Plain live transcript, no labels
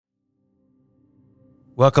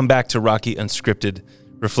Welcome back to Rocky Unscripted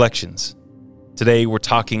Reflections. Today we're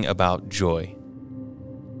talking about joy.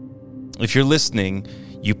 If you're listening,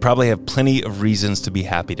 you probably have plenty of reasons to be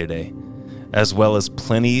happy today, as well as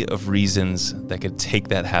plenty of reasons that could take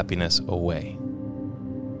that happiness away.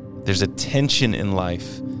 There's a tension in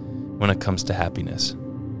life when it comes to happiness.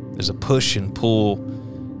 There's a push and pull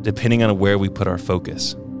depending on where we put our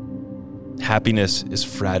focus. Happiness is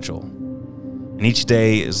fragile. And each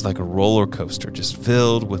day is like a roller coaster, just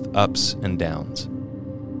filled with ups and downs.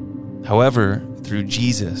 However, through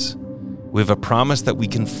Jesus, we have a promise that we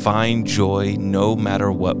can find joy no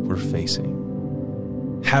matter what we're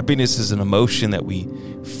facing. Happiness is an emotion that we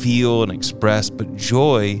feel and express, but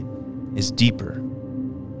joy is deeper.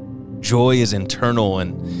 Joy is internal,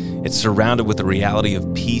 and it's surrounded with the reality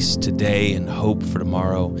of peace today and hope for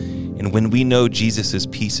tomorrow. And when we know Jesus'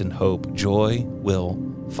 peace and hope, joy will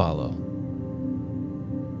follow.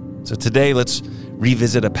 So today, let's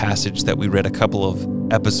revisit a passage that we read a couple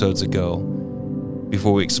of episodes ago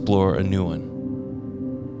before we explore a new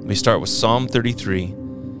one. We start with Psalm 33,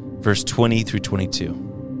 verse 20 through 22.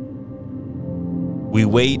 We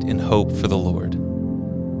wait in hope for the Lord.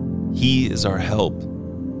 He is our help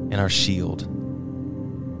and our shield.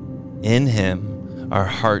 In him, our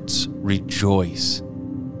hearts rejoice,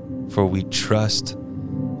 for we trust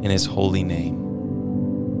in his holy name.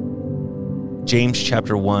 James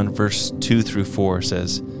chapter 1, verse 2 through 4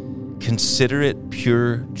 says, "Consider it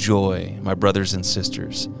pure joy, my brothers and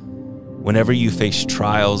sisters, whenever you face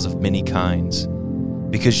trials of many kinds,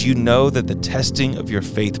 because you know that the testing of your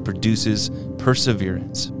faith produces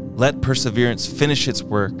perseverance. Let perseverance finish its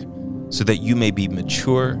work, so that you may be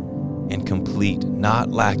mature and complete,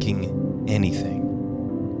 not lacking anything."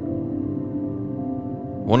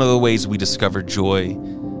 One of the ways we discover joy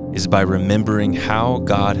is by remembering how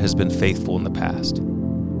God has been faithful in the past.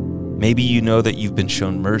 Maybe you know that you've been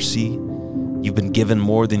shown mercy, you've been given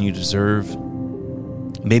more than you deserve.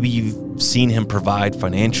 Maybe you've seen him provide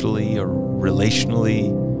financially or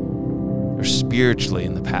relationally or spiritually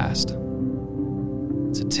in the past.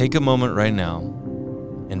 So take a moment right now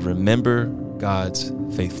and remember God's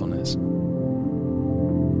faithfulness.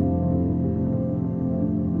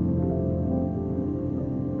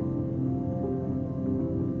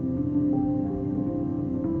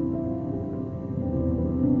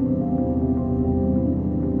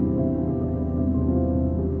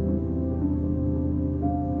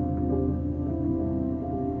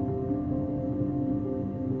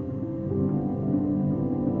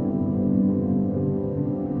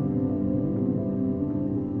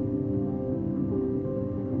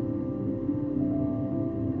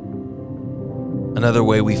 Another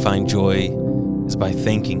way we find joy is by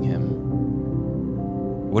thanking him.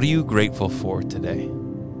 What are you grateful for today?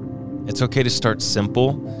 It's okay to start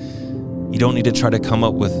simple. You don't need to try to come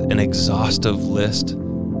up with an exhaustive list.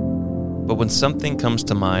 But when something comes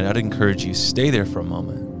to mind, I'd encourage you, stay there for a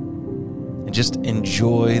moment and just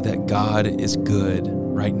enjoy that God is good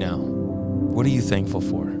right now. What are you thankful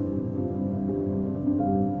for?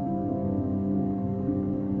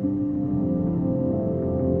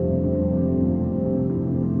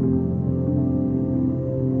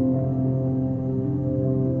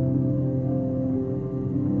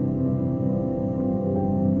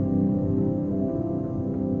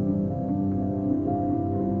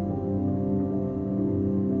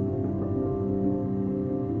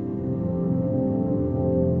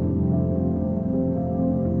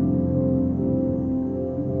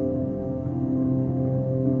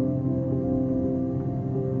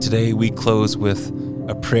 Today we close with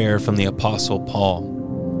a prayer from the Apostle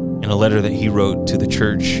Paul in a letter that he wrote to the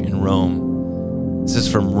church in Rome. This is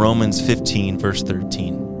from Romans 15, verse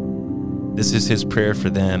 13. This is his prayer for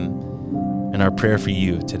them and our prayer for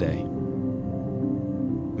you today.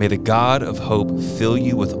 May the God of hope fill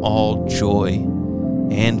you with all joy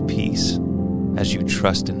and peace as you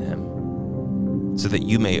trust in him, so that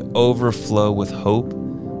you may overflow with hope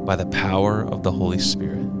by the power of the Holy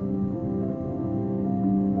Spirit.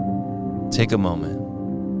 Take a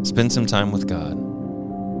moment, spend some time with God.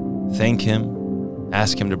 Thank him,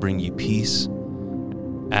 ask him to bring you peace,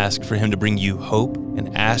 ask for him to bring you hope,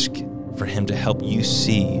 and ask for him to help you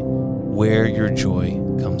see where your joy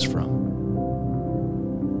comes from.